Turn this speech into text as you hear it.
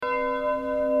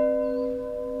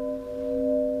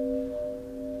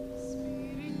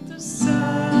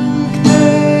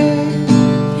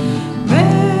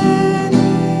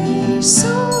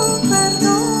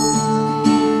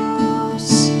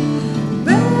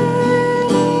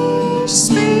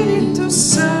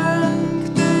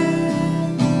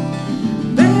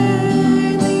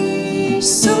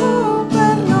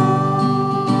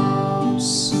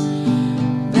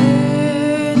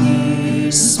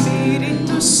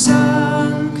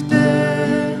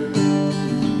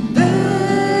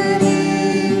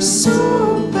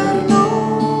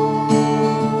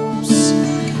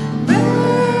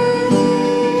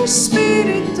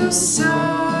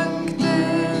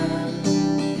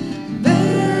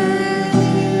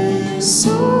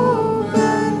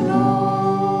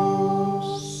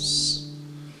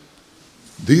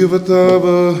Dieva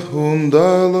Tēva un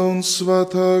Dēla un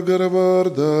Svētā gara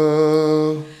vārdā.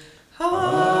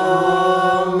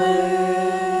 Āmen!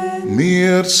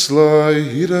 Miers lai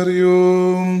ir ar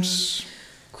jums!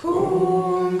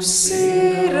 Kungs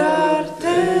ir ar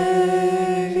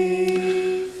tevi!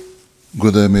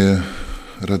 Godājamie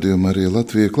radījuma arī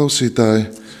Latvijas klausītāji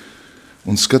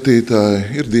un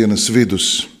skatītāji, ir dienas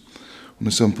vidus, un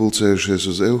esam pulcējušies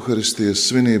uz Euharistijas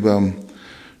svinībām.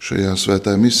 Šajā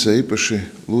svētā misē īpaši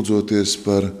lūdzoties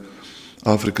par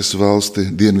Āfrikas valsti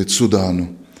Dienvidu Sudānu,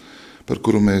 par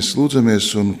kuru mēs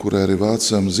lūdzamies un kurā arī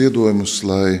vācam ziedojumus,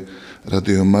 lai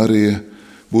Radio Marija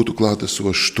būtu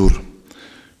klātesošs tur.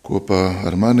 Kopā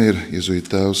ar mani ir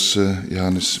jezuīta tēvs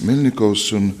Jānis Miļņikovs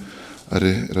un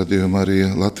arī Radio Marija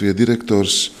Latvijas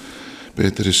direktors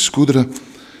Pēteris Skudra.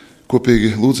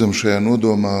 Kopīgi lūdzam šajā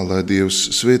nodomā, lai Dievs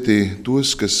svētī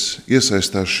tos, kas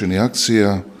iesaistās šajā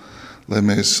akcijā, lai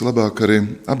mēs labāk arī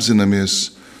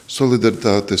apzināmies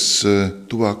solidaritātes,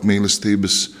 tuvāk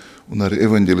mīlestības un arī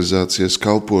evanģelizācijas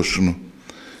kalpošanu,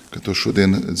 ka to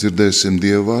šodien dzirdēsim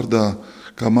Dieva vārdā,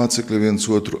 kā mācekļi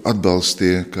viens otru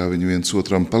atbalstīja, kā viņi viens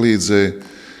otram palīdzēja,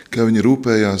 kā viņi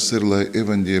rūpējās ir, lai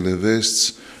evaņģēlija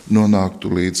vēsts nonāktu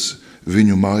līdz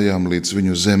viņu mājām, līdz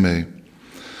viņu zemē.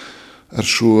 Ar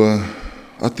šo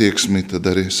attieksmi tad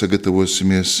arī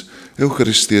sagatavosimies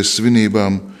Euharistijas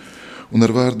svinībām, un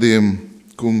ar vārdiem,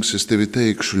 kungs, es tevi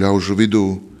teikšu ļaužu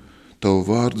vidū, tavu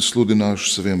vārdu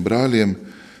sludināšu saviem brāļiem,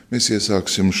 mēs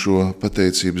iesāksim šo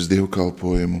pateicības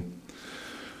dievkalpojumu.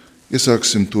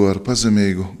 Iesāksim to ar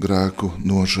pazemīgu grēku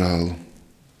nožēlu.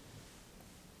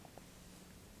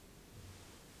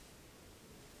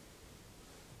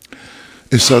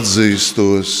 Es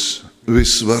atzīstos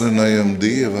visvarenajam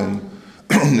Dievam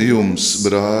un jums,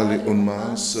 brāļi un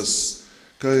māsas,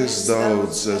 ka es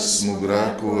daudz esmu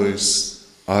grēkojis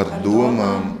ar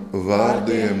domām,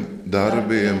 vārdiem,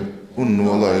 darbiem un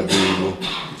nolaidību.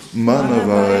 Mana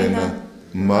vaina,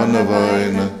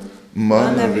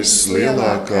 mana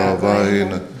vislielākā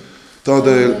vaina.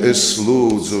 Tādēļ es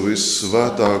lūdzu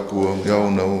vissvētāko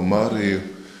jaunavu Mariju,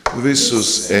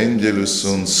 visus eņģeļus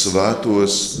un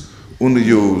svētos, un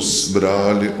jūs,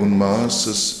 brāļi un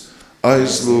māsas,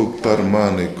 aizlūgt par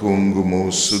mani, Kungu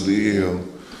mūsu Dievu,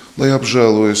 lai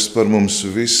apžēlojas par mums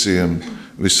visiem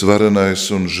visvarenais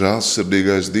un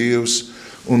žēlsirdīgais Dievs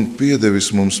un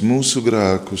piedevis mums mūsu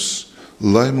grēkus,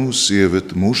 lai mūs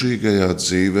ieved mūžīgajā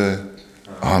dzīvē.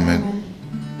 Āmen.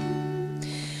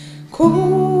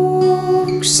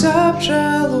 Kungs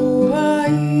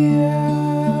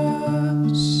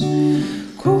apžēlojies,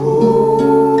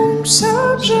 Kungs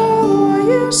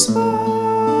apžēlojies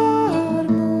par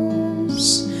mums,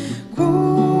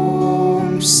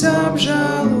 Kungs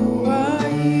apžēlojies.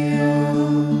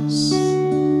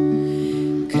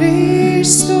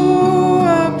 Kristu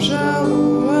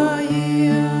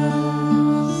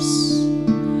apžēlojies,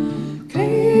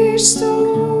 Kristu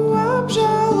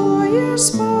apžēlojies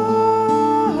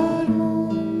par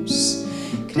mums,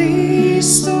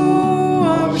 Kristu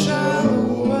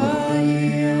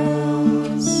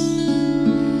apžēlojies,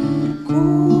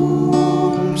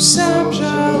 Kungs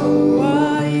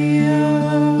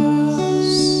apžēlojies,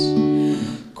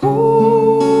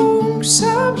 Kungs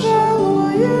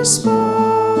apžēlojies par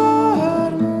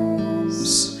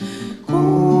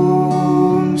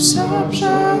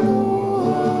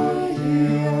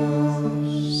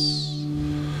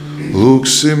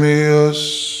Lūksimies,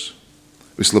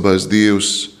 vislabais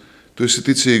Dievs, tu esi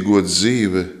ticīgo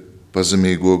dzīve,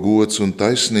 pazemīgo gods un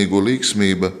taisnīgo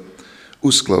līgsmība,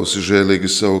 uzklausi žēlīgi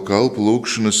savu kalpu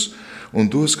lūgšanas un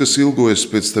tos, kas ilgojas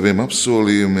pēc taviem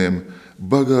apsolījumiem,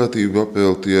 bagātību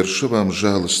apelti ar savām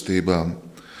žēlastībām.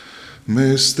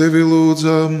 Mēs tevi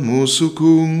lūdzām mūsu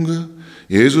Kunga,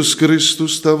 Jēzus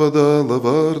Kristus tava dēla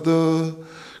vārdā,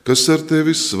 kas ar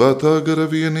tevi svētā gara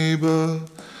vienībā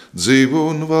dzīvo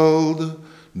un valda,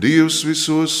 Dievs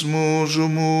visos mūžu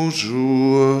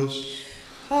mūžos.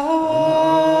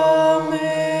 Āmen!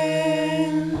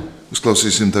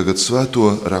 Uzklausīsim tagad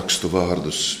svēto rakstu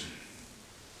vārdus.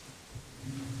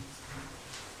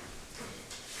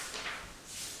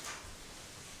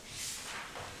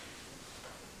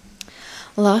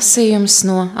 Lasījums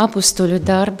no apustuļu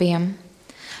darbiem.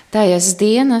 Tajās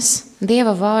dienas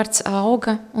Dieva vārds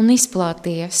auga un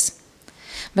izplāties,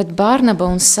 bet Barnaba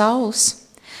un Sauls,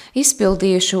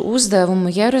 izpildījuši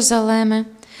uzdevumu Jeruzalēmē,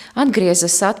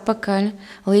 atgriezas atpakaļ,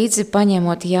 līdzi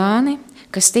paņemot Jāni,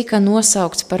 kas tika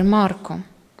nosaukts par Marku.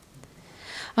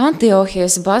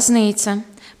 Antiohijas baznīca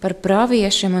par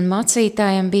praviešiem un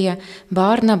mācītājiem bija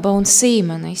Barnaba un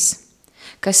Sīmanis,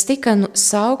 kas tika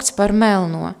saukts par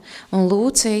Melno, un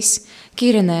Lūcijs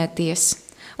Kirenēties,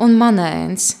 un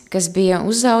Manēns, kas bija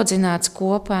uzaudzināts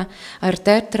kopā ar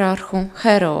tetrarhu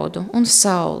Herodu un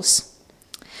Sauls.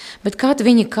 Bet kad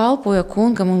viņi kalpoja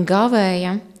kungam un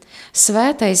gavēja,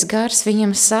 Svētais gars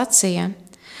viņam sacīja: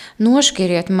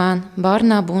 nošķiriet man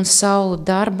Barnabu un Saulu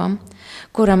darbam,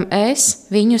 kuram es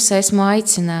viņus esmu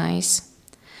aicinājis.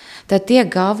 Tad tie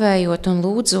gavējot un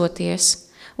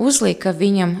lūdzoties, uzlika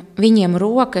viņiem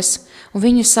rokas un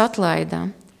viņus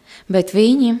atlaida, bet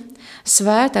viņi,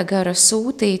 Svētā gara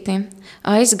sūtīti,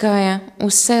 aizgāja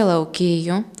uz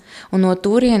Seleukiju un no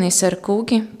turienes ar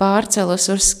kuģi pārcelas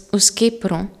uz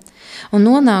Kipru, un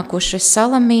nonākuši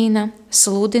Salamīna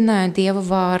sludināja Dieva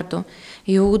vārdu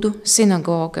Jūdu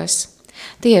sinagogas.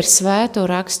 Tie ir svēto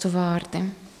rakstu vārdi.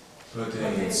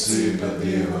 Pateicība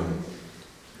Dievam.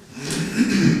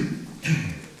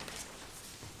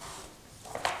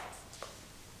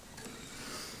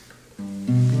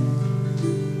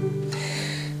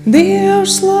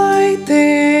 Dievs, lai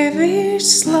tevi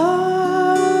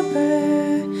slavē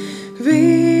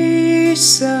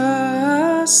visas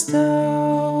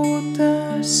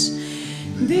tautas.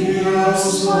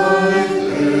 Dievs, lai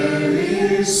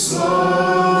tevi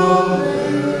slavē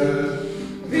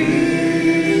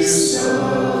visas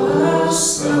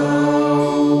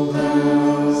tautas.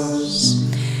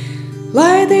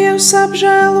 Lai Dievs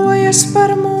apžēlojas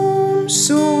par mums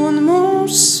un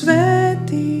mūs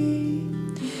svētī.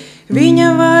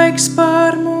 Viņa vaigs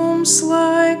pār mums,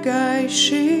 lai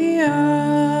gaiši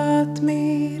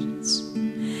atmirts,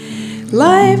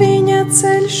 lai viņa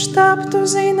ceļš taptu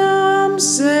zināms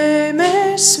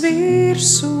zemes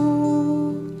virsū,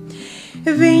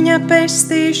 viņa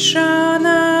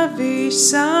pestīšana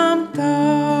visām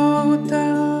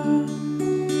tautām.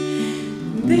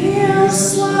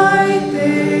 Dievs, lai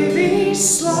tevi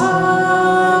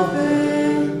slavē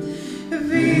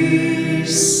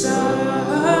visas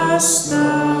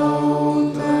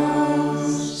tautas.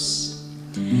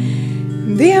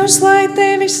 Dievs, lai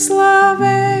tevi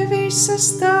slavē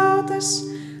visas tautas,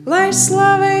 lai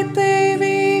slavē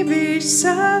tevi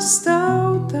visas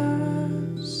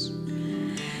tautas.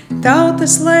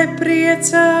 Tautas, lai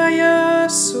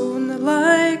priecājās un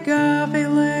lai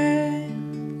gavilē,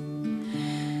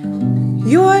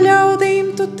 jo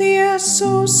ļaudīm tu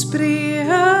tiesu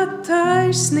spried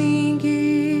taisnīgi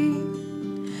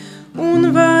un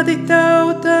vadi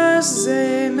tautas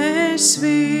zemes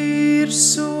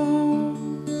virsū.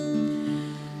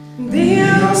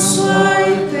 Dievs, lai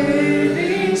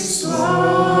tevi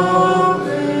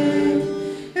slavē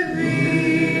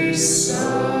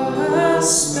visas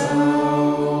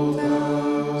tautas.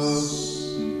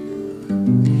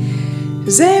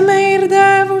 Zeme ir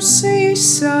devusi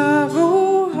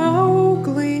savu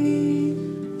augli,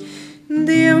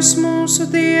 Dievs, mūsu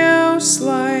Dievs,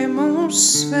 lai mūs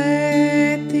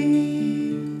svētī.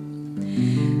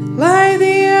 Lai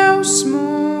Dievs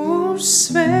mūs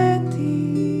svētī,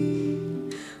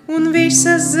 un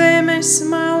visas zemes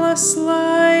malas,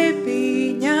 lai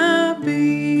viņa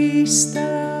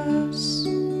bīstās.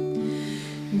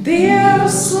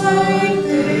 Dievs, lai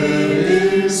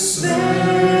tevi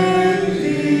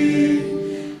svētī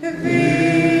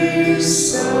visas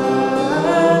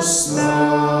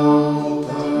tautas.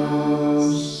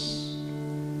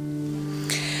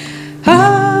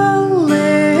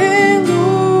 Halleluja,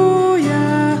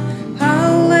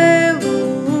 halleluja,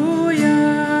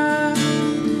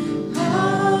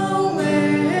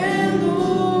 halleluja,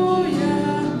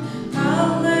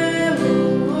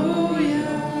 halleluja.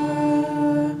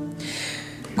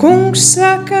 Kungs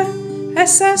saka,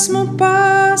 es esmu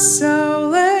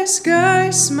pasaules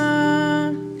gaismā,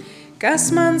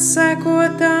 kas man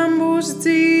sekotām būs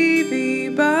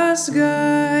dzīvības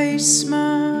gaismā.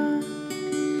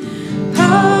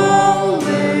 Halleluja,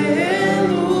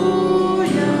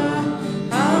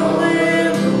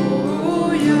 halleluja,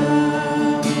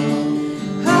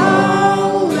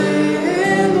 halleluja,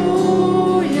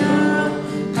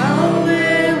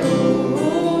 halleluja.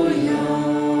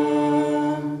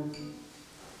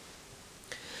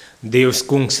 Dievs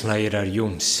kungs, lai ir ar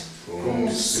jums.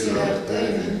 Kungs ir ar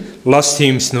tevi.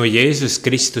 Lasījums no Jēzus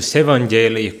Kristus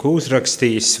evaņģēlija, ko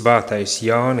uzrakstījis svētais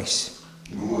Jānis.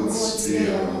 Gods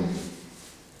Dievam.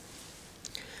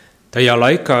 Tajā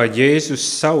laikā Jēzus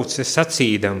sauca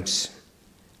sacīdams: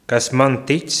 kas man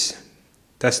tic,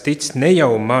 tas tic ne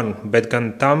jau man, bet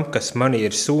gan tam, kas mani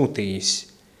ir sūtījis.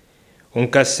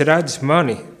 Un kas redz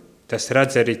mani, tas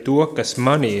redz arī to, kas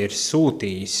mani ir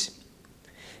sūtījis.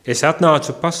 Es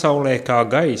atnācu pasaulē kā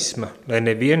gaisma, lai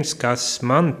neviens, kas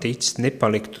man tic,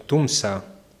 nepaliktu tumsā.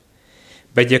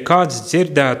 Bet ja kāds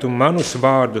dzirdētu manus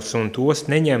vārdus un tos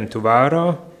neņemtu vērā,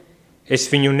 es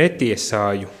viņu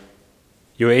netiesāju,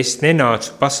 jo es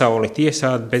nenācu pasauli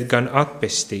tiesāt, bet gan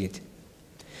atpestīt.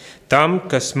 Tam,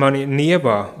 kas mani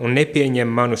nievā un nepieņem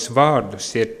manus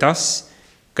vārdus, ir tas,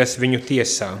 kas viņu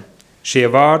tiesā. Šie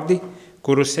vārdi,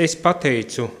 kurus es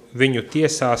pateicu, viņu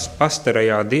tiesās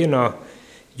pastarajā dienā,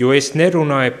 jo es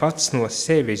nerunāju pats no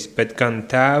sevis, bet gan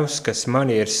Tēvs, kas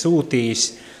mani ir sūtījis,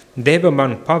 deva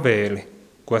man pavēli,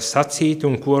 ko sacīt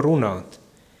un ko runāt.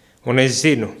 Un es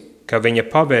zinu, ka viņa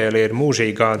pavēle ir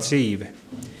mūžīgā dzīve.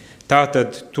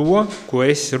 Tātad to, ko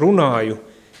es runāju,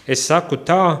 es saku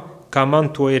tā, kā man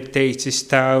to ir teicis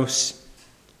Tēvs.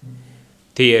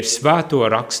 Tie ir svēto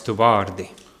rakstu vārdi.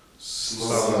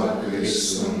 Slavu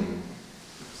Kristum!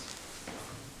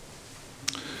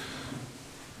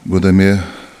 Godamie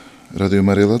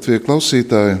radījuma arī Latvijas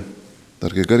klausītāji,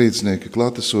 darbie garīdznieki,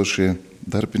 klātesošie,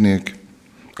 darbinieki,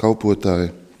 kalpotāji.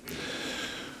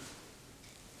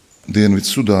 Dienvidu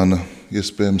Sudāna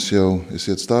iespējams jau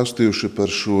esiet stāstījuši par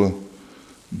šo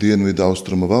dienvidu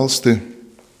austrumu valsti,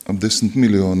 ap 10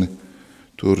 miljoni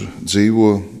tur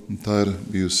dzīvo, tā ir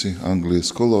bijusi Anglijas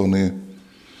kolonija.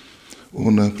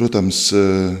 Un, protams,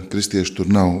 kristieši tur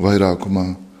nav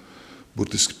vairākumā.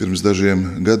 Burtiski pirms dažiem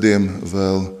gadiem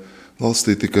vēl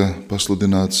valstī tika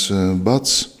pasludināts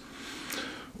bats.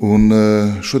 Un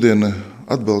šodien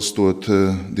atbalstot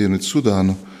Dienvidu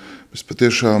Sudānu, mēs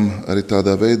patiešām arī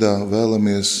tādā veidā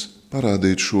vēlamies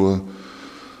parādīt šo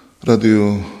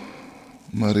Radio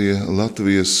Marija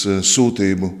Latvijas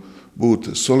sūtību,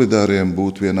 būt solidāriem,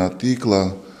 būt vienā tīklā,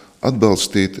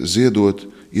 atbalstīt, ziedot,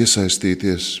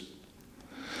 iesaistīties.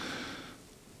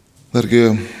 Dargie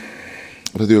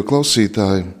radio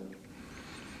klausītāji,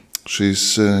 šīs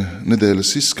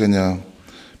nedēļas izskaņā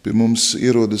pie mums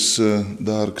ierodas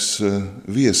dārgs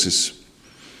viesis.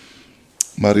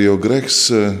 Mario Greks,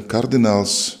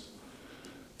 kardināls,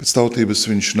 pēc tautības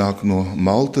viņš nāk no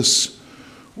Maltas,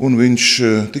 un viņš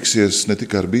tiksies ne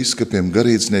tikai ar bīskapiem,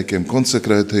 garīdzniekiem,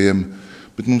 konsekrētajiem,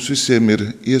 bet mums visiem ir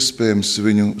iespējams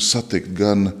viņu satikt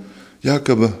gan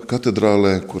Jākaba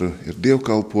katedrālē, kur ir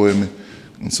dievkalpojumi,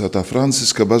 un Svētā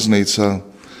Franciska baznīcā.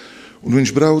 Un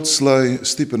viņš brauc, lai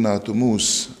stiprinātu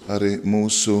mūs arī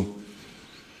mūsu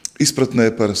izpratnē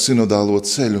par sinodālo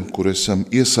ceļu, kur esam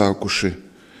iesākuši.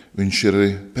 Viņš ir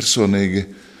arī personīgi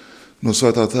no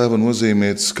Svētā Tēva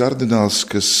nozīmēts kardināls,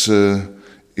 kas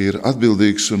ir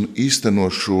atbildīgs un īsteno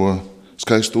šo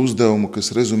skaistu uzdevumu,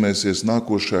 kas rezumēsies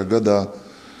nākošajā gadā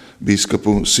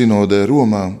bīskapu sinodē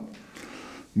Romā.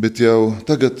 Bet jau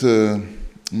tagad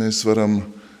mēs varam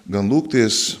gan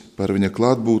lūgties par viņa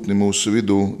klātbūtni mūsu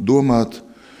vidū, domāt,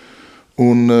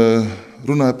 un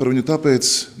runāju par viņu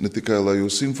tāpēc, ne tikai lai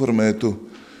jūs informētu,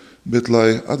 bet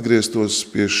lai atgrieztos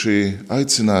pie šī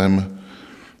aicinājuma,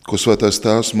 ko Svētais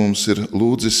Tēvs mums ir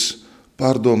lūdzis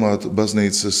pārdomāt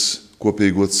baznīcas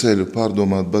kopīgo ceļu,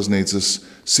 pārdomāt baznīcas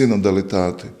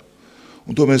sinodalitāti.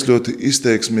 Un to mēs ļoti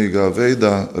izteiksmīgā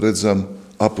veidā redzam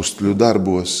apustuļu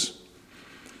darbos.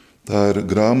 Tā ir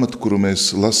grāmata, kuru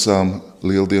mēs lasām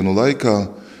Lieldienu laikā,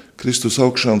 Kristus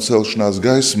augšām celšanās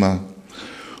gaismā.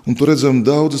 Un tur redzam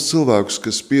daudzus cilvēkus,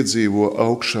 kas piedzīvo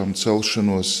augšām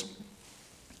celšanos,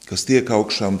 kas tiek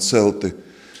augšām celti.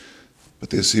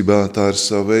 Patiesībā tā ir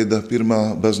sava veida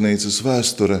pirmā baznīcas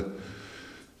vēsture.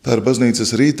 Tā ir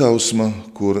baznīcas rītausma,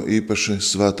 kur īpaši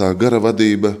svētā gara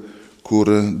vadība,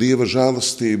 kur Dieva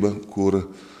žēlastība, kur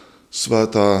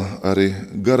svētā arī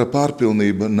gara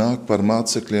pārpilnība nāk par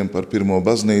mācekļiem, par pirmo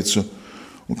baznīcu.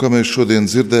 Un kā mēs šodien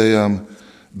dzirdējām,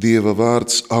 Dieva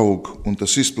vārds aug un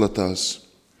tas izplatās.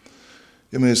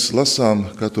 Ja mēs lasām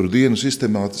katru dienu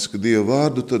sistemātiski Dieva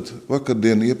vārdu, tad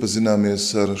vakardien iepazināmies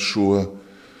ar šo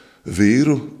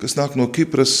vīru, kas nāk no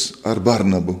Kipras, ar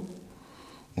Barnabu.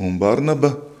 Un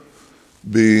Barnaba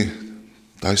bija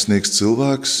taisnīgs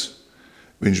cilvēks,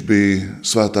 viņš bija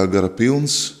svētā gara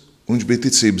pilns, un viņš bija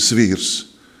ticības vīrs.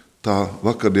 Tā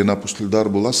vakardien apustuļu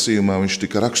darbu lasījumā viņš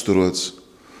tika raksturots.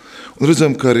 Un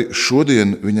redzam, ka arī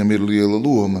šodien viņam ir liela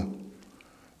loma.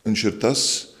 Viņš ir tas,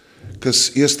 kas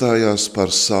iestājās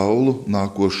par Saulu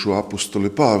nākošo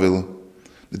apustuli Pāvilu.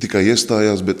 Ne tikai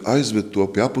iestājās, bet aizved to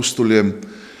pie apustuļiem.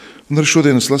 Un arī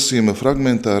šodienas lasījuma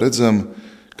fragmentā redzam,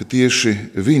 ka tieši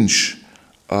viņš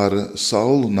ar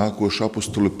Saulu nākošo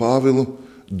apustuli Pāvilu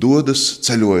dodas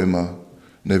ceļojumā.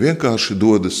 Ne vienkārši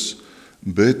dodas,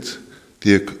 bet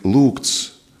tiek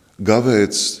lūgts,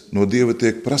 gavēts, no Dieva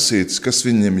tiek prasīts, kas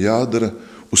viņiem jādara,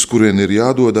 uz kurien ir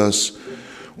jādodās.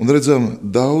 Un redzam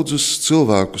daudzus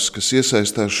cilvēkus, kas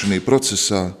iesaistās šajā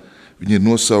procesā. Viņi ir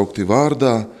nosaukti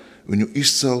vārdā, viņu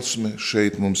izcelsme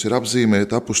šeit mums ir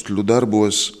apzīmēta apustuļu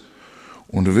darbos,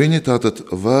 un viņi tātad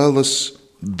vēlas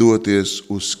doties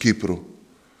uz Kipru.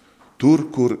 Tur,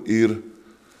 kur ir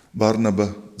Barnaba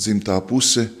dzimtā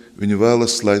puse, viņi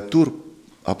vēlas, lai tur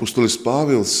apustulis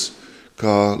Pāvils,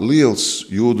 kā liels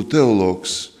jūdu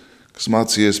teologs, kas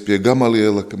mācījies pie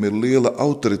Gamaliela, kam ir liela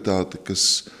autoritāte,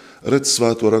 kas redz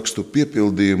svēto rakstu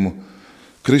piepildījumu,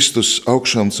 Kristus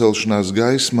augšām celšanās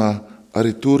gaismā,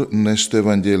 arī tur nest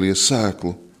evaņģēlija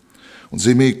sēklu. Un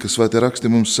zīmīgi, ka svētie raksti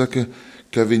mums saka,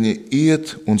 ka viņi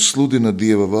iet un sludina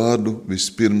Dieva vārdu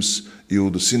vispirms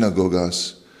jūdu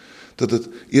sinagogās. Tad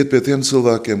iet pie tiem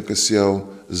cilvēkiem, kas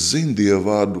jau zina Dieva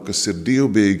vārdu, kas ir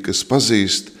dievbijīgi, kas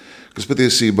pazīst, kas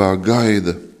patiesībā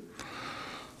gaida.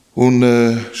 Un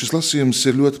šis lasījums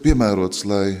ir ļoti piemērots,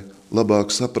 lai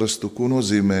labāk saprastu, ko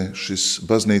nozīmē šis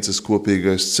baznīcas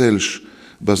kopīgais ceļš,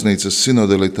 baznīcas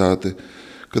sinodalitāte,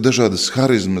 ka dažādas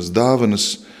harizmas,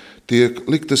 dāvanas tiek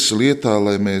liktas lietā,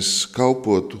 lai mēs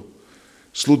kalpotu,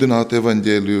 sludinātu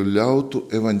evaņģēliju, ļautu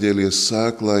evaņģēlijas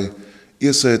sēklai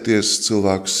iesēties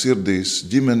cilvēku sirdīs,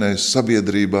 ģimenēs,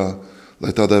 sabiedrībā,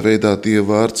 lai tādā veidā Dieva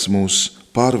vārds mūs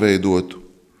pārveidotu.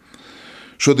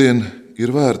 Šodien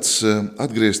ir vērts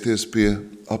atgriezties pie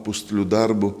apustuļu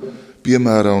darbu,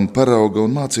 piemēra un parauga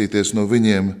un mācīties no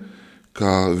viņiem,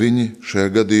 kā viņi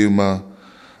šajā gadījumā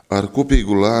ar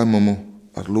kopīgu lēmumu,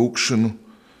 ar lūkšanu,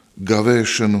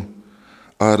 gavēšanu,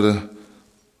 ar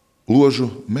ložu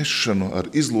mešanu, ar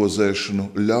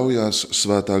izlozēšanu ļaujās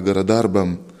svētā gara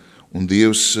darbam, un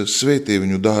Dievs svētī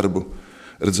viņu darbu.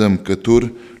 Redzam, ka tur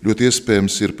ļoti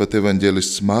iespējams ir pat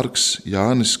evaņģēlists Marks,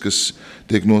 Jānis, kas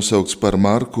tiek nosaukts par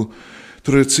Marku.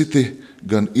 Tur ir citi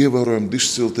gan ievērojami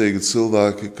dišciltīgi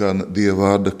cilvēki, gan Dieva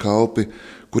vārda kalpi,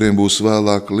 kuriem būs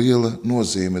vēlāk liela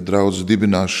nozīme draudzu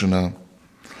dibināšanā.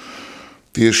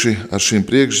 Tieši ar šīm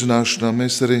priekšzināšanām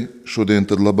mēs arī šodien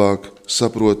tad labāk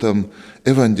saprotam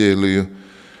evaņģēliju,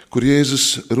 kur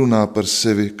Jēzus runā par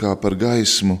sevi kā par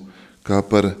gaismu, kā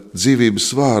par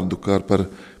dzīvības vārdu, kā par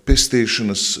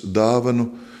pestīšanas dāvanu,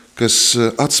 kas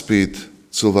atspīd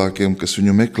cilvēkiem, kas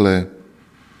viņu meklē.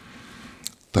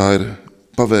 Tā ir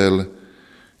pavēle.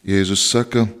 Jēzus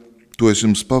saka, to es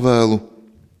jums pavēlu,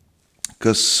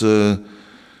 kas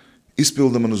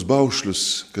izpilda manus baušļus,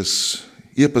 kas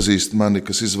iepazīst mani,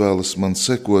 kas izvēlas man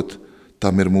sekot,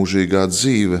 tam ir mūžīgā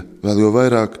dzīve. Vēl jo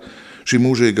vairāk šī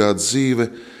mūžīgā dzīve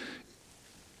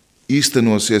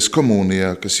īstenosies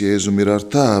komunijā, kas Jēzum ir ar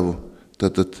tēvu.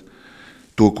 Tātad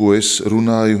to, ko es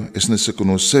runāju, es nesaku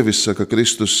no sevis, saka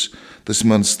Kristus, tas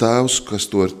ir mans tēvs, kas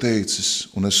to ir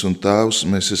teicis, un es un tēvs,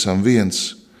 mēs esam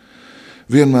viens.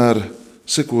 Vienmēr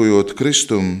sekojot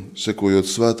Kristum, sekojot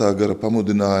svētā gara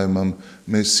pamudinājumam,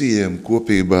 mēs ejam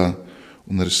kopībā,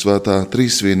 un arī svētā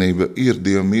trīsvienība ir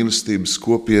Dieva mīlestības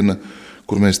kopiena,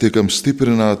 kur mēs tiekam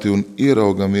stiprināti un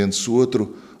ieraugam viens otru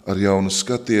ar jaunu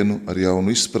skatienu, ar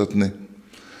jaunu izpratni.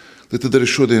 Tad arī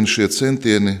šodien šie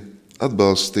centieni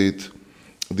atbalstīt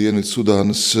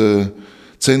Dienvidsudānas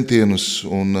centienus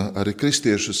un arī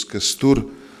kristiešus, kas tur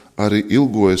arī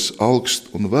ilgojas,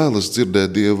 augst un vēlas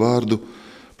dzirdēt Dieva vārdu,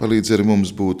 palīdz arī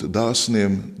mums būt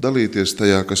dāsniem, dalīties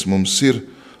tajā, kas mums ir,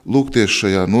 lūgties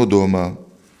šajā nodomā.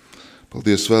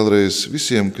 Paldies vēlreiz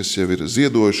visiem, kas jau ir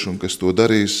ziedojuši un kas to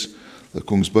darīs, lai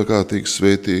Kungs bagātīgi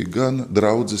svētī gan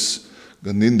draudzes,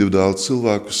 gan individuāli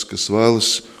cilvēkus, kas vēlas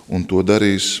un to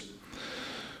darīs.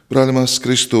 Brāļi, māsas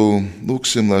Kristū,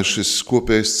 lūksim, lai šis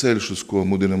kopējs ceļš, uz ko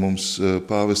mudina mums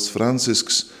pāvests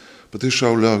Francisks,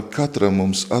 patiešām ļauj katram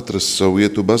mums atrast savu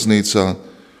vietu baznīcā,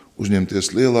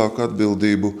 uzņemties lielāku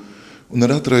atbildību un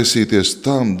arī atraisīties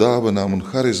tām dāvanām un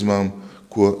harizmām,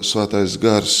 ko svētais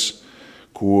gars,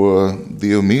 ko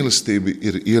Dieva mīlestība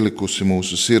ir ielikusi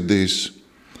mūsu sirdīs.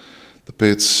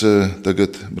 Tāpēc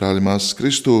tagad, brāļi, māsas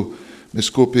Kristū,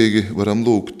 mēs kopīgi varam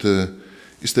lūgt,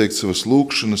 izteikt savas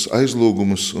lūgšanas,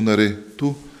 aizlūgumus, un arī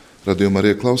tu, radījuma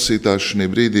arī klausītājs, šajā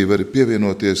brīdī vari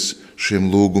pievienoties šiem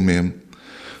lūgumiem.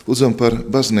 Lūdzam par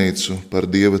baznīcu, par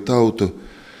Dieva tautu,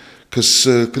 kas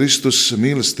Kristus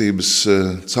mīlestības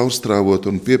caurstrāvot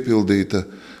un piepildīta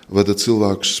vada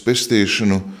cilvēkus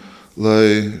pestīšanu,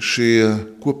 lai šie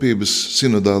kopības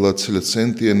sinodālā ceļa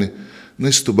centieni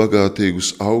nestu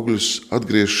bagātīgus augļus,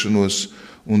 atgriešanos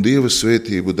un Dieva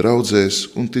svētību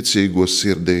draudzēs un ticīgos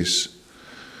sirdīs.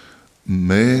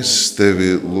 Mēs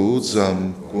tevi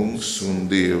lūdzam, Kungs un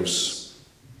Dievs.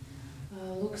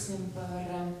 Lūksim par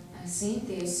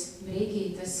Sinties,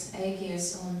 Brigītas,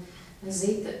 Ēgijas un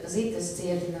Zitas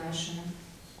dziedināšanu.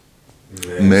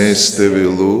 Mēs tevi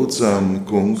lūdzam,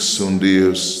 Kungs un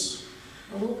Dievs.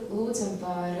 Lūdzam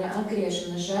par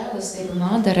atgriešanas žēlastību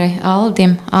Mādarei,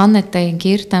 Aldim, Annetei,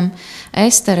 Girtam,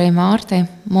 Esterei, Mārtei,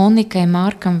 Monikai,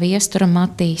 Mārkam, Viesturam,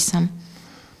 Matīsam.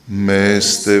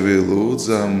 Mēs tevi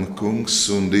lūdzam, Kungs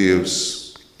un Dievs.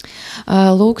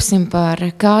 Lūksim par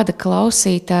kāda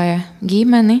klausītāja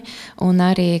ģimeni un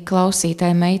arī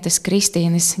klausītāja meitas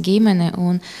Kristīnes ģimene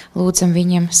un lūdzam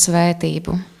viņiem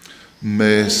svētību.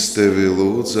 Mēs tevi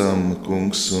lūdzam,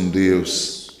 Kungs un Dievs.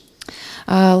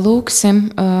 Lūksim,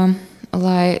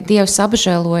 lai Dievs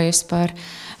apžēlojas par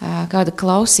kāda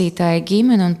klausītāja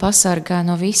ģimeni un pasargā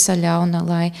no visa ļauna,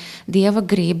 lai Dieva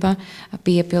griba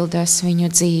piepildās viņu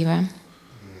dzīvē.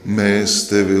 Mēs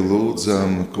tevi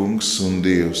lūdzam, Kungs un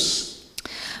Dievs.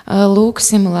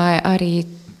 Lūksim, lai arī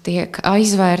tiek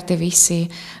aizvērti visi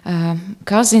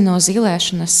kazino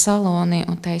zilēšanas saloni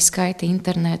un tā skaita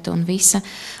internetu un visa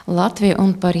Latvija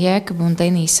un par Jēkabu un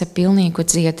Denīsa pilnīgu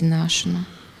dziedināšanu.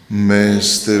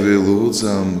 Mēs tevi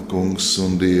lūdzam, Kungs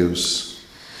un Dievs.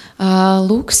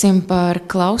 Lūksim par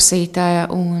klausītāja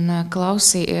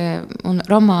un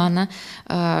Romāna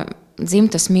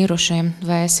dzimtas mirušajiem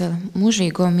dvēseli,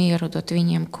 mūžīgo mieru dot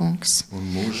viņiem, Kungs. Un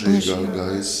mūžīgā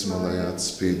gaisma, lai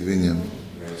atspīd viņam.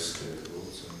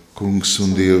 Kungs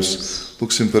un Dievs,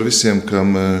 lūksim par visiem,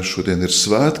 kam šodien ir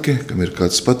svētki, kam ir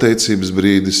kāds pateicības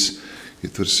brīdis.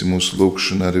 Ietversim mūsu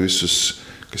lūkšanā arī visus,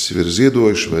 kas jau ir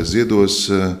ziedojuši vai ziedos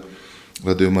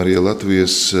Radio Marija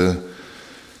Latvijas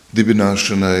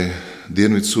dibināšanai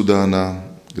Dienvidsudānā.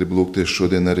 Gribu lūgties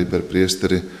šodien arī par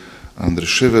priesteri Andri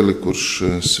Ševeli,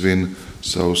 kurš svin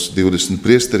savus 20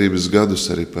 priesterības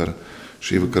gadus, arī par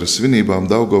šī vakara svinībām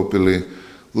Daugavpilī.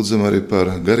 Lūdzam arī par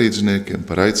garīdzniekiem,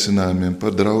 par aicinājumiem,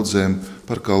 par draudzēm,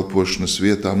 par kalpošanas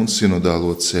vietām un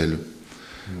sinodālo ceļu.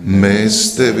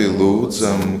 Mēs tevi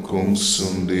lūdzam, Kungs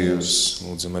un Dievs.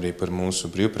 Lūdzam arī par mūsu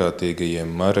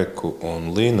brīvprātīgajiem Mareku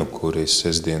un Linu, kuri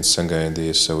sestdien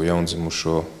sagaidīja savu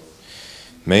jaundzimušo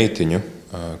meitiņu.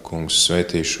 Kungs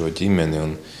svētī šo ģimeni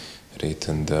un arī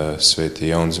tad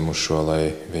svētī jaundzimušo,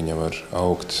 lai viņa var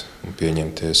augt un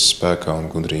pieņemties spēkā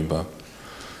un gudrībā.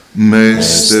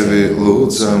 Mēs tevi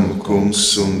lūdzam, Kungs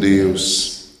un Dievs.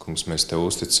 Kungs, mēs tev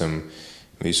uzticam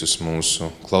visus mūsu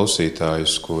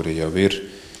klausītājus, kuri jau ir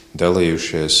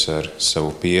dalījušies ar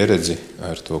savu pieredzi,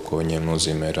 ar to, ko viņiem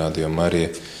nozīmē Radio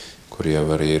Marija, kuri jau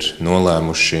arī ir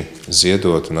nolēmuši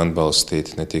ziedot un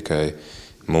atbalstīt ne tikai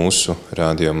mūsu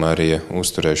Radio Marija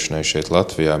uzturēšanai šeit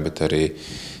Latvijā, bet arī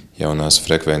jaunās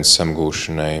frekvences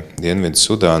apgūšanai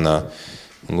Dienvidsudānā.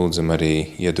 Lūdzam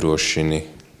arī iedrošini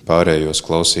pārējos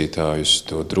klausītājus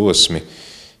to drosmi,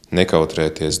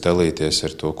 nekautrēties, dalīties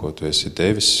ar to, ko tu esi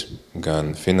devis,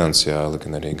 gan finansiāli,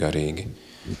 gan arī garīgi.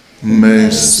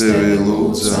 Mēs tevi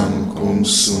lūdzam,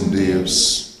 Kungs un Dievs.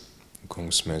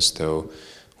 Kungs, mēs tev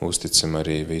uzticam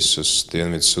arī visus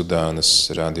Dienvidsudānas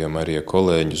Radio Marija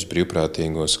kolēģus,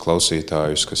 brīvprātīgos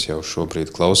klausītājus, kas jau šobrīd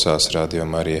klausās Radio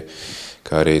Marija,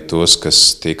 kā arī tos,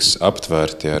 kas tiks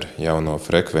aptvērti ar jauno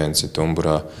frekvenci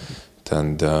Tumburā,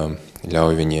 tad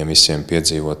ļauj viņiem visiem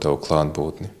piedzīvot tavu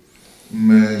klātbūtni.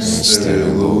 Mēs tevi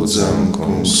lūdzam,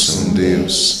 Kungs un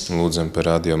Dievs. Lūdzam par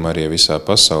Radio Mariju visā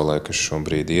pasaulē, kas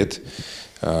šobrīd iet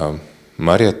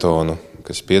maratonu,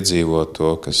 kas piedzīvo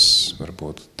to, kas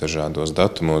varbūt dažādos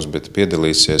datumos, bet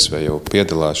piedalīsies vai jau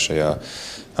piedalās šajā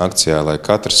akcijā, lai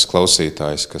katrs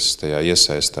klausītājs, kas tajā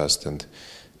iesaistās, tad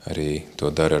arī to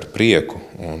dara ar prieku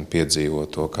un piedzīvo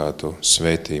to, kā tu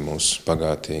svētī mūs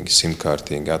pagātīgi,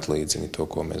 simtkārtīgi atlīdzini to,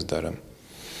 ko mēs darām.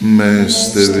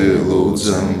 Mēs tevi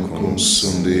lūdzam, Kungs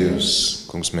un Dievs.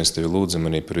 Kungs, mēs tevi lūdzam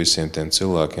arī par visiem tiem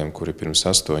cilvēkiem, kuri pirms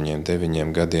 8,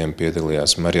 9 gadiem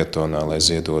piedalījās maratonā, lai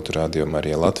ziedotu Radio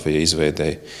Marija Latvija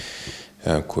izveidei,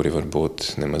 kuri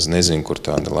varbūt nemaz nezin, kur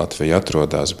tāda Latvija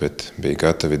atrodas, bet bija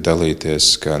gatavi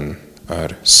dalīties gan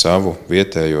ar savu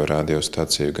vietējo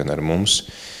radiostaciju, gan ar mums.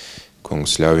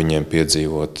 Kungs, ļauj viņiem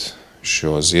piedzīvot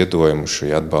šo ziedojumu, šo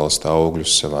atbalsta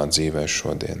augļus savā dzīvē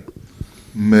šodien.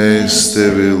 Mēs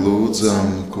tevi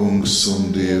lūdzam, Kungs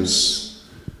un Dievs.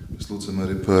 Mēs lūdzam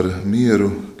arī par mieru,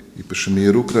 īpaši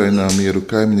mieru Ukrainā, mieru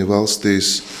kaimiņu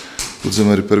valstīs. Lūdzam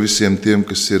arī par visiem tiem,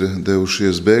 kas ir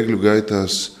devušies bēgļu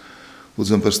gaitās.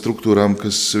 Lūdzam par struktūrām,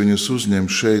 kas viņus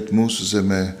uzņem šeit, mūsu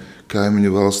zemē,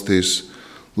 kaimiņu valstīs.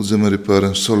 Lūdzam arī par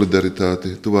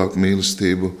solidaritāti, tuvāku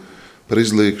mīlestību, par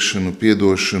izlīgšanu,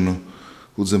 piedošanu.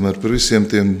 Lūdzam arī par visiem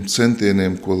tiem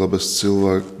centieniem, ko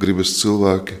gribas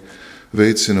cilvēki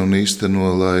veicina un īsteno,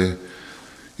 lai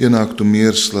ienāktu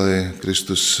miers, lai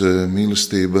Kristus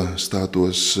mīlestība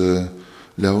stātos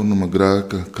ļaunuma,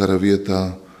 grēka, kara vietā,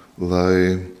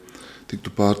 lai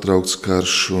tiktu pārtraukts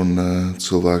karš un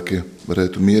cilvēki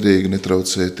varētu mierīgi,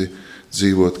 netraucēti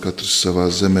dzīvot katrs savā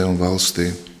zemē un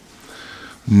valstī.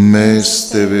 Mēs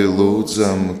tevi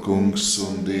lūdzam, Kungs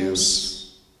un Dievs.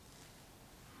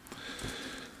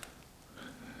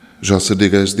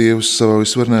 Žēlsirdīgais Dievs savā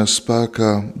visvarenajā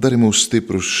spēkā dari mūs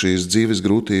stiprus šīs dzīves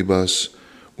grūtībās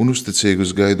un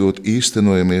uzticīgus gaidot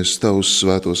īstenojamies Tavus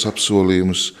svētos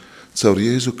apsolījumus caur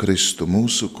Jēzu Kristu,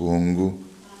 mūsu Kungu.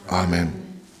 Āmen!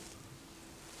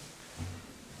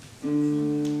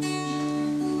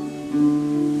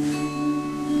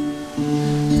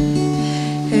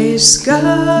 Es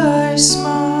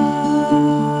gaismā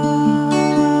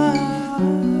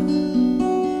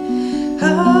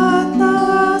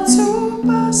atnācu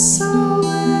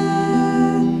pasaulē,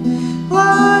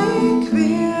 lai ik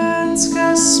viens,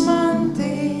 kas man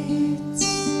tic,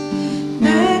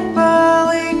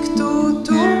 nepaliktu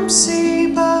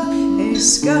tumsībā.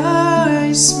 Es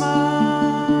gaismā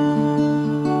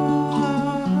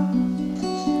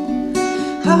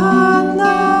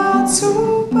atnācu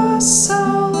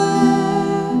pasaulē,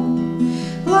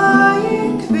 lai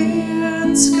ik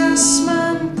viens, kas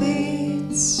man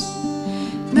tic,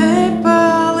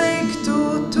 nepaliktu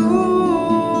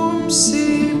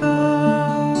tumsībā.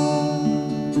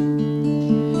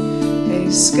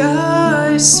 Es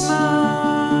gaismā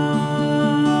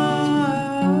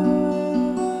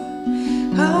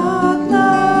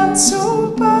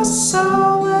atnācu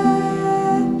pasaulē,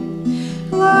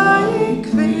 lai ik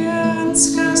viens,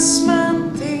 kas man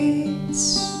tic,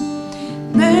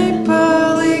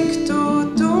 nepaliktu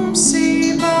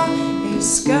tumsībā.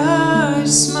 Es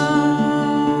gaismā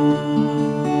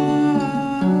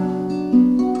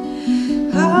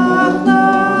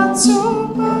atnācu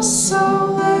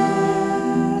pasaulē,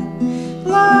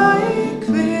 lai ik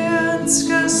viens,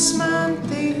 kas man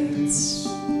tic,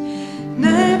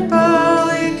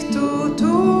 nepaliktu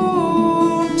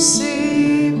tumsībā.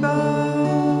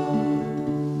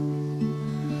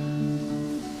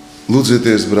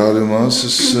 Lūdzieties, brāļi un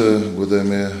māsas,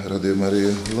 godējamie radījuma arī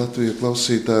Latvijas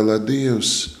klausītāji, lai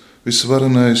Dievs,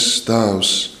 visvarenais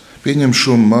Tēvs, pieņem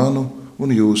šo manu un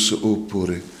jūsu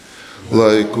upuri.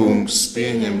 Lai Kungs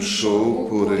pieņem šo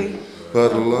upuri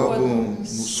par labu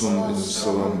mums un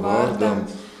savam vārdam,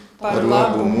 par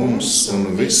labu mums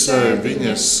un visai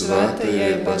viņas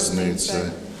svētajai baznīcai.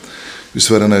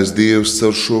 Visvarenais Dievs,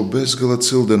 caur šo bezgala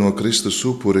cildeno Kristus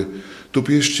upuri, Tu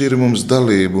piešķiri mums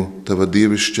dalību Tava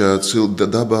dievišķā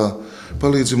dabā,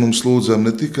 palīdzi mums lūdzam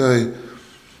ne tikai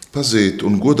pazīt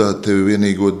un godāt Tevi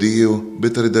vienīgo Dievu,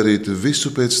 bet arī darīt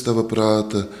visu pēc Tava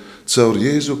prāta, caur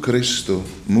Jēzu Kristu,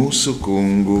 mūsu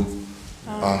Kungu.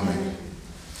 Āmen.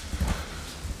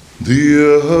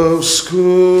 Dievs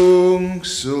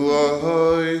Kungs,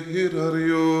 lai ir ar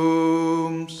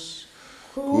jums,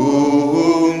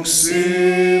 Kungs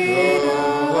ir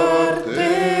ar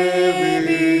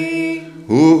Tevi,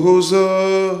 uz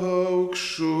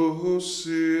augšu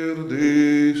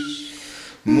sirdīs.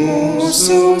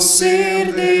 Mūsu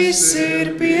sirdīs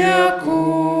ir pie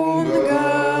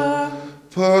Kunga.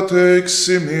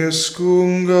 Pateiksimies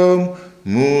Kungam,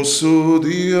 mūsu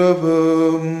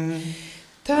Dievam.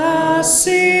 Tas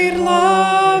ir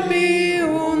labi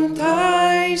un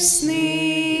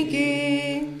taisnīgi.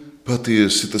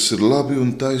 Patiesi tas ir labi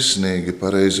un taisnīgi,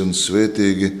 pareizi un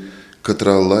svētīgi,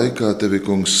 katrā laikā Tevi,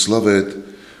 Kungs, slavēt,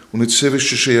 un it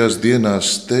sevišķi šajās dienās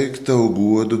teikt Tavu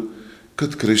godu,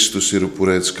 kad Kristus ir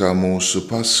upurēts kā mūsu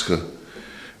pasha.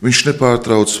 Viņš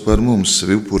nepārtrauc par mums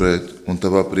sevi upurēt un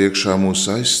Tavā priekšā mūs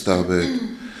aizstāvēt.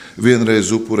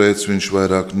 Vienreiz upurēts viņš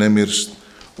vairāk nemirst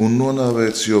un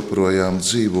nonāvēts joprojām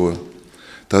dzīvo.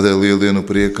 Tādēļ lieldienu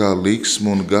priekā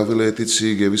līksmu un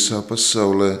gavilēticīgie visā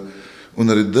pasaulē un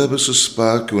arī debesu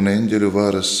spēki un eņģeļu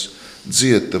varas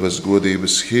dzied Tavas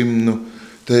godības himnu,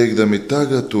 teikdami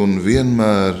tagad un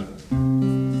vienmēr.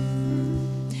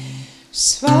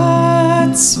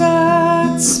 Svēts,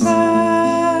 svēts,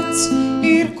 svēts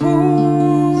ir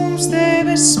Kungs,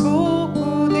 debes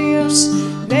spulku Dievs,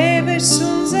 debes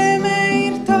un zeme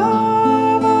ir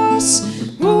Tavas,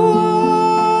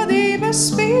 godības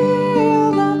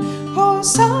pilna,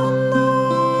 Hosanna,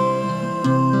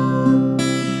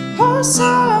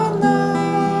 Hosanna,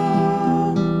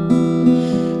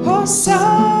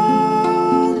 Hosanna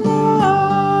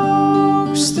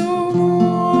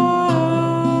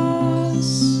augstumos,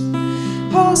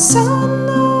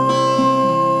 Hosanna,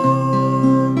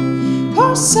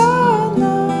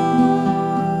 Hosanna,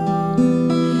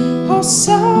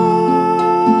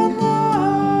 Hosanna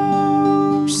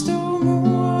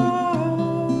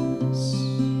augstumos.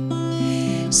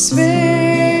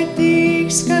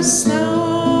 Svētīgs, kas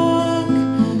nāk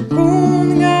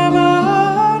Kunga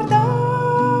vārdā,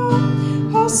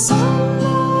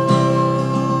 Hosanna,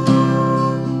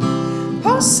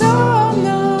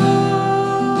 Hosanna,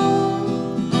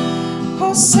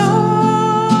 Hosanna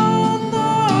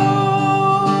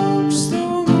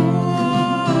augstumos,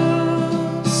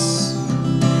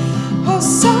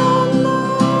 Hosanna,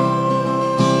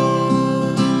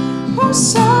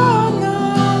 Hosanna.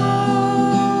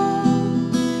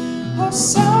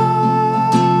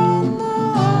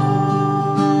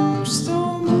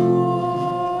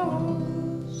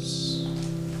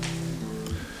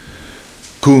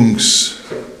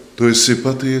 Tu esi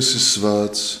patiesi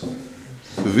svēts,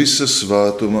 visa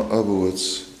svētuma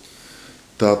avots.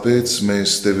 Tāpēc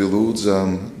mēs tevi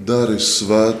lūdzām, dari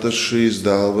svētas šīs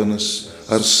dāvanas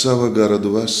ar sava gara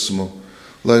dvēsmu,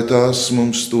 lai tās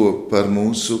mums top par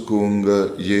mūsu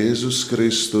Kunga Jēzus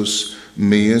Kristus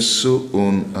miesu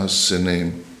un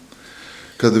asinīm.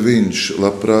 Kad viņš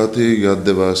labprātīgi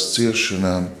atdevās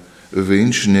ciešanām,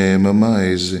 viņš ņēma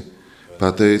maizi,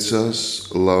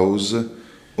 pateicās, lauza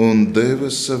un deva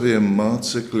saviem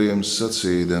mācekļiem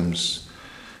sacīdams: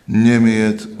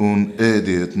 ņemiet un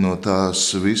ēdiet no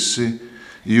tās visi,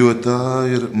 jo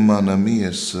tā ir mana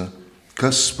miesa,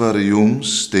 kas par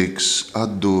jums tiks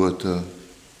atdota.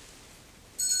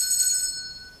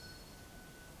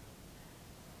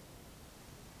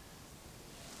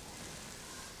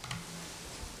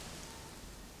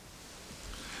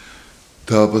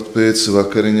 Tāpat pēc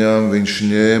vakariņām viņš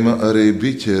ņēma arī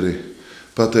biķeri,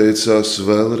 pateicās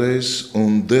vēlreiz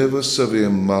un deva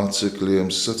saviem mācekļiem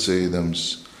sacīdams: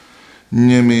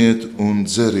 ņemiet un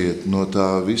dzeriet no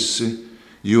tā visi,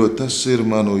 jo tas ir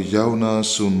manu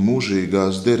jaunās un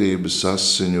mūžīgās derības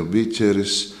asiņu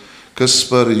biķeris, kas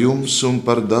par jums un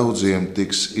par daudziem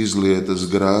tiks izlietas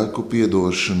grēku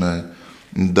piedošanai.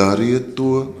 Dariet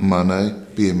to manai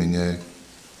piemiņai.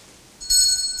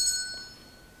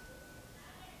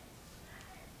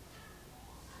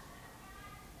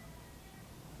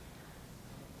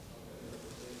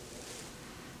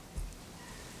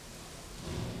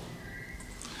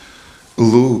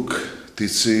 Lūk,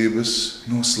 ticības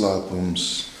noslēpums.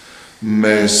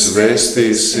 Mēs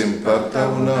vēstīsim par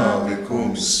tavu nāvi,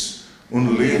 Kungs, un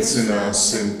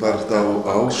liecināsim par tavu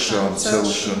augšām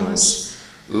celšanos,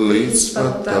 līdz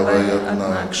pat tavai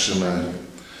atnākšanai.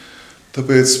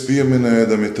 Tāpēc,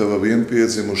 pieminēdami tava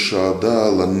vienpiedzimušā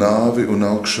dēla nāvi un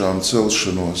augšām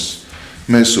celšanos,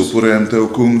 mēs upurējam tev,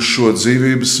 Kungs, šo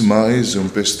dzīvības maizi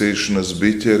un pestīšanas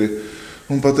biķeri,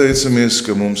 un pateicamies,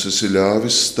 ka mums esi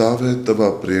ļāvis stāvēt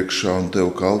tavā priekšā un tev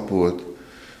kalpot.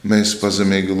 Mēs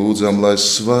pazemīgi lūdzam, lai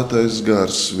svētais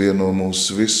gars vieno mūs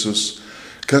visus,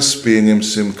 kas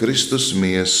pieņemsim Kristus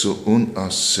miesu un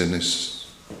asinis.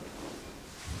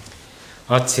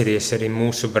 Atceries arī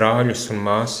mūsu brāļus un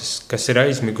māsas, kas ir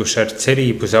aizmiguši ar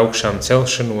cerību uz augšām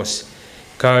celšanos,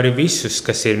 kā arī visus,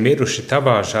 kas ir miruši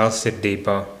tavā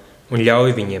žēlsirdībā, un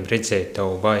ļauj viņiem redzēt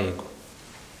tavu vaigu.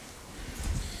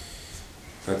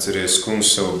 Atceries, Kungs,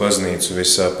 savu baznīcu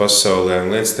visā pasaulē un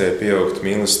liec tai pieaugt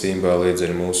mīlestībā līdz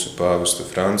ar mūsu pāvestu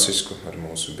Francisku, ar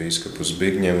mūsu bīskapu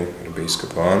Zbigņevu, ar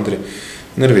bīskapu Andri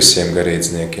un ar visiem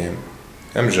garīdzniekiem.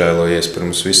 Apžēlojies par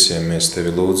mums visiem, mēs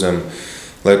tevi lūdzam,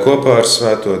 lai kopā ar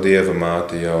svēto Dieva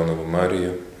māti Jaunavu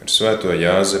Mariju, ar svēto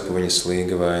Jāzepu viņas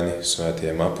līgavaini,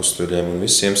 svētiem apustuļiem un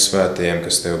visiem svētajiem,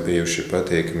 kas tev bijuši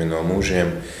patīkami no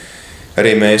mūžiem,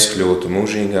 arī mēs kļūtu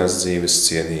mūžīgās dzīves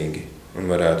cienīgi un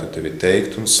varētu tevi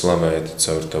teikt un slavēt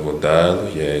caur tavu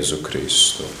dēlu Jēzu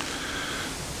Kristu.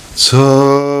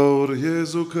 Caur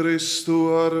Jēzu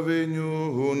Kristu ar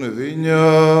viņu un viņā,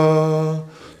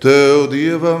 tev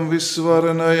Dievam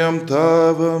visvarenajam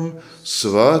Tēvam,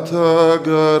 svētā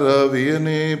gara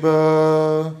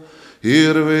vienībā,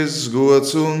 ir viss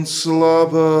gods un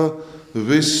slava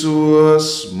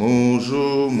visos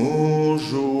mūžu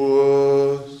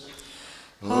mūžos.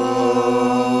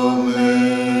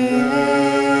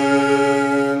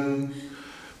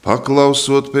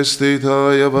 Paklausot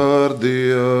pestītāja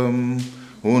vārdiem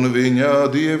un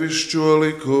viņā dievišķo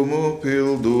likumu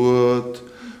pildot,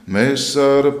 mēs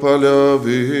ar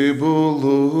paļāvību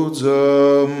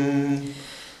lūdzam.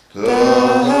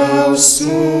 Tēvs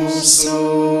mūsu,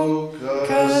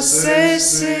 kas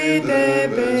esi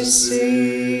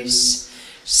debesīs,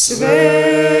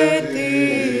 svētīts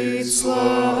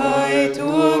lai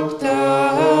top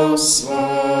tavs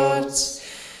vārds,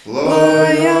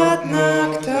 lai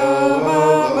atnāk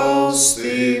tava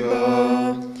valstībā,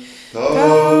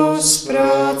 tavs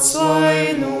prāts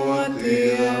lai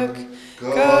notiek,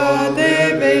 kā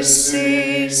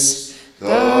debesīs,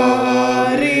 tā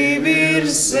arī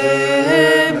virs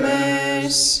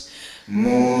zemes.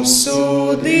 Mūsu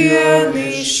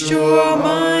dienišķo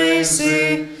maizi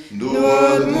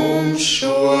dod mums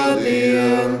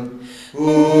šodien,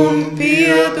 un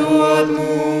piedod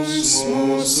mums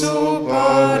mūsu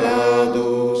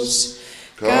parādus,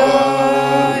 kā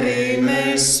arī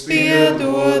mēs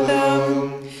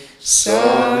piedodam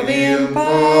saviem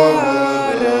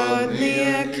parādniekiem,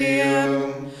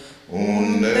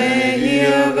 un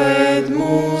neieved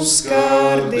mūs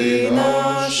kārdināšanā,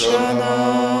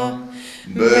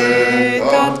 bet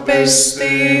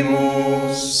atpestī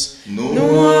mūs no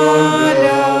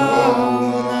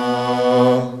ļaunā.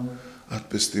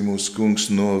 Atpestī mūs, Kungs,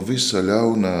 no visa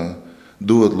ļaunā,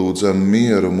 dod lūdzam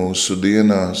mieru mūsu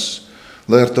dienās,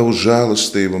 lai ar tavu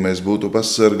žēlastību mēs būtu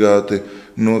pasargāti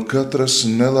no katras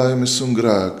nelaimes un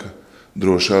grēka,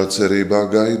 drošā cerībā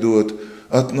gaidot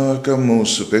atnākam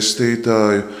mūsu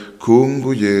pestītāju,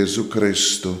 Kungu Jēzu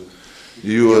Kristu.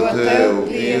 Jo tev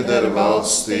pieder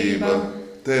valstība,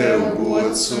 tev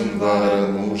gods un vara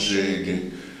mūžīgi.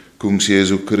 Kungs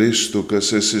Jēzu Kristu, kas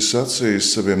esi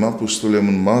sacījis saviem apustuļiem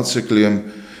un mācekļiem,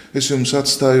 es jums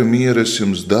atstāju mieru, es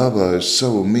jums dāvāju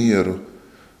savu mieru.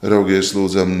 Raugies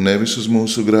lūdzam nevis uz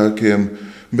mūsu grēkiem,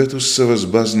 bet uz savas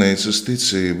baznīcas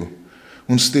ticību,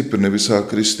 un stiprini visā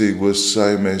kristīgos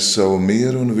saimēs savu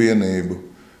mieru un vienību.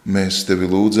 Mēs tevi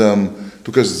lūdzam,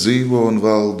 tu, kas dzīvo un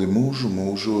valdi mūžu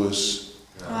mūžos.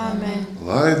 Amen.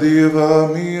 Lai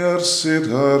Dievā miers ir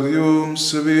ar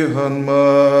jums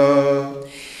vienmēr.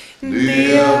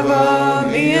 Dievā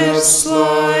miers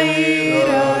lai ir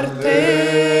ar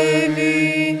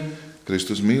tevi.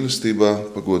 Kristus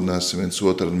mīlestībā pagodināsim viens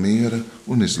otru ar miera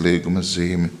un izlīguma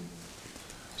zīmi.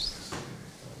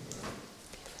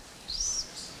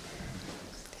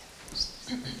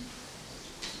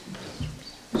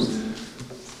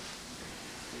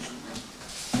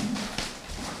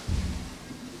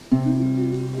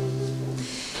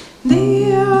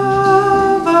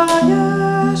 Dieva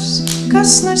jērs,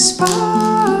 kas nes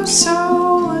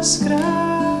pasaules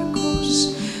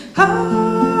grēkus,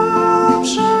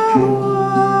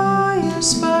 apžēlojies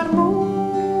par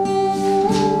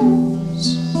mums.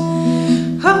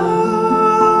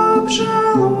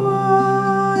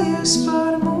 Apžēlojies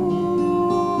par mums.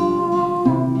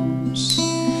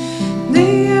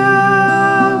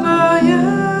 Dieva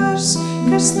jērs,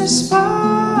 kas nes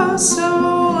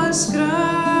pasaules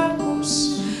grēkus,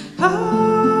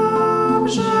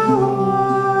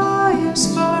 apžēlojies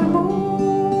par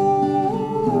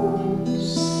mums.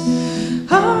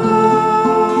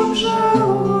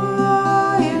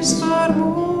 Apžēlojies par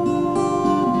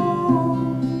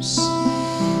mums.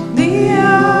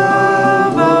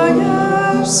 Dieva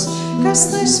jērs, kas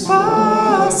nes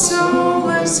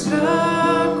pasaules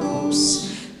grēkus,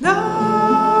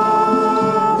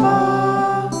 dāvā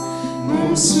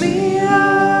mums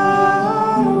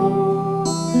mieru,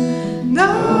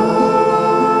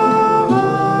 dāvā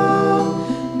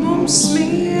mums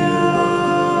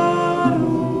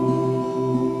mieru.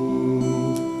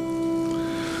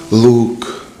 Lūk,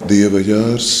 Dieva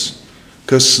jērs,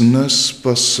 kas nes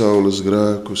pasaules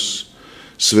grēkus,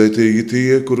 svētīgi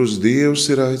tie, kurus Dievs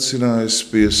ir aicinājis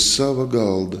pie sava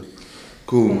galda.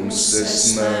 Kungs, es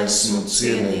neesmu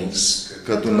cienīgs,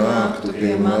 ka tu nāktu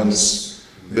pie manis,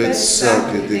 bet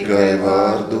saki tikai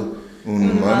vārdu, un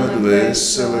mana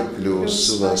dvēsele kļūs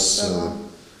vesela.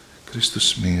 Kristus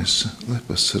miesa, lai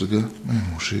pasargā man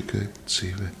mūžīgai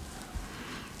dzīvei.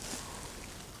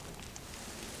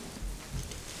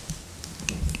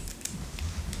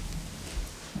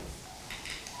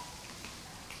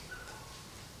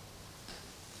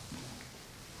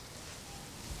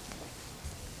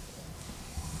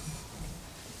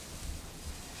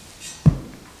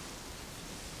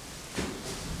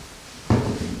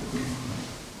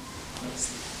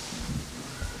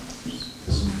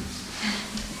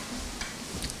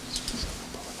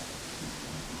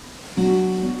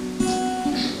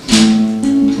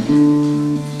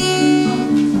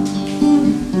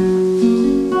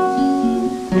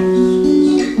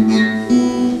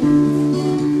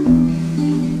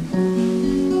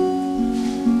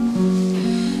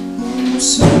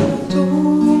 Mūsu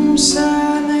tumsa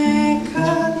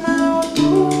nekad nav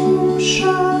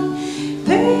tumša,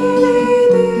 tevi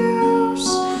Dievs,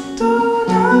 tu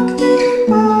naktī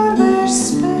pārvērst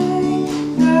spēj,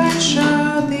 gaišā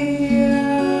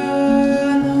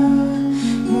diena.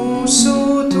 Mūsu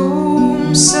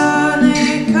tumsa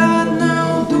nekad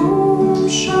nav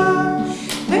tumša,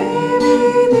 tevi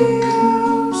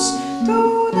Dievs, tu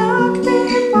naktī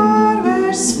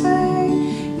pārvērst spēj,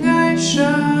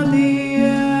 gaišā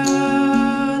diena.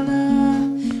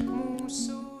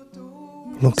 Mūsu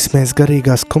Lūksimies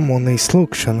garīgās komunijas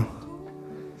lūgšanu.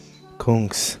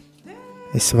 Kungs,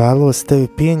 es vēlos tevi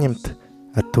pieņemt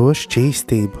ar to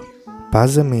šķīstību,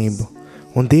 pazemību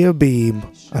un dievbijību,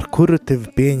 ar kuru tevi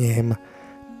pieņēma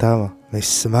tava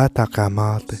vissvētākā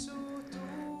māte,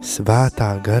 svētā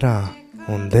garā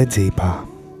un dedzībā.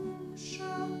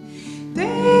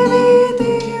 tevi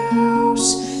Dievs,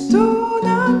 tu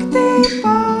naktī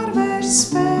pārvērst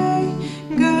spēj,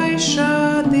 gaišā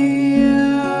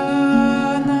diena.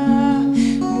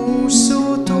 Mūsu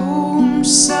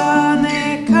tumsa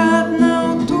nekad nav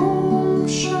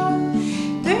tumša,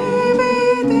 tevi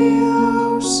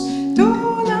Dievs, tu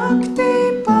naktī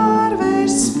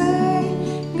pārvērst spēj,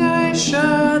 gaišā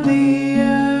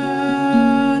diena.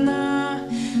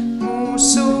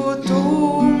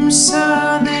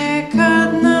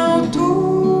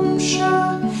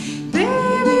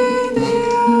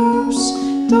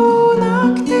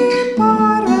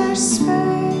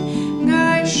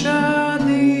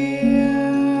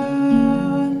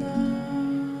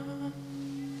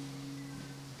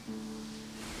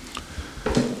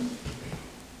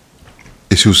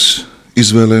 Es jūs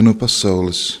izvēlēju no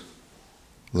pasaules,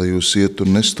 lai jūs ietu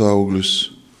un nestu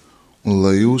augļus, un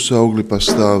lai jūsu augļi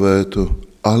pastāvētu.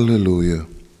 Alleluja!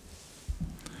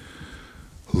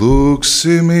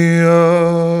 Lūksimies!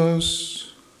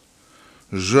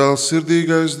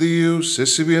 Žēlsirdīgais Dievs,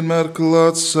 esi vienmēr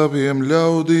klāts saviem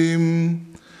ļaudīm,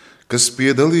 kas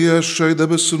piedalījās šai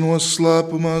debesu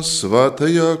noslēpumā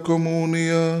svētajā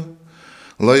komunijā,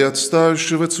 lai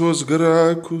atstājuši vecos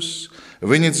grēkus,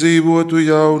 viņi dzīvotu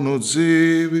jaunu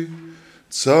dzīvi,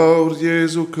 caur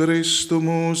Jēzu Kristu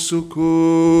mūsu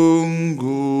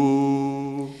kungu.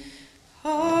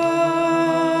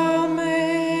 Amen.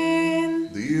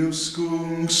 Dievs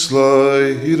kungs,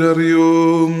 lai ir ar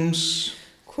jums!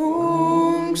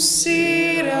 Kungs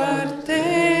ir ar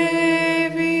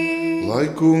tevi,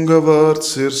 Lai kunga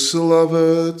vārds ir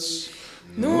slavēts,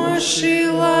 no šī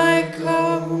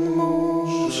laika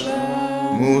mūžā,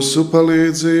 mūsu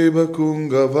palīdzība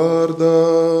kunga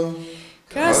vārdā,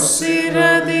 kas ir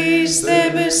radījis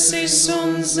debesis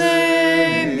un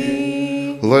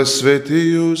zemi. lai svētī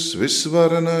jūs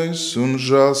visvarenais un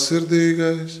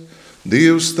žēlsirdīgais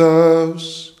Dievs Tēvs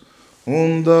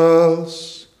un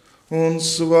Dēls un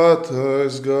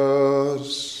Svētais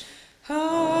Gars.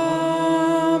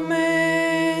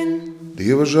 Amen.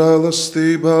 Dieva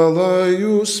žēlastībā, lai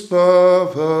jūs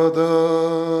pavadā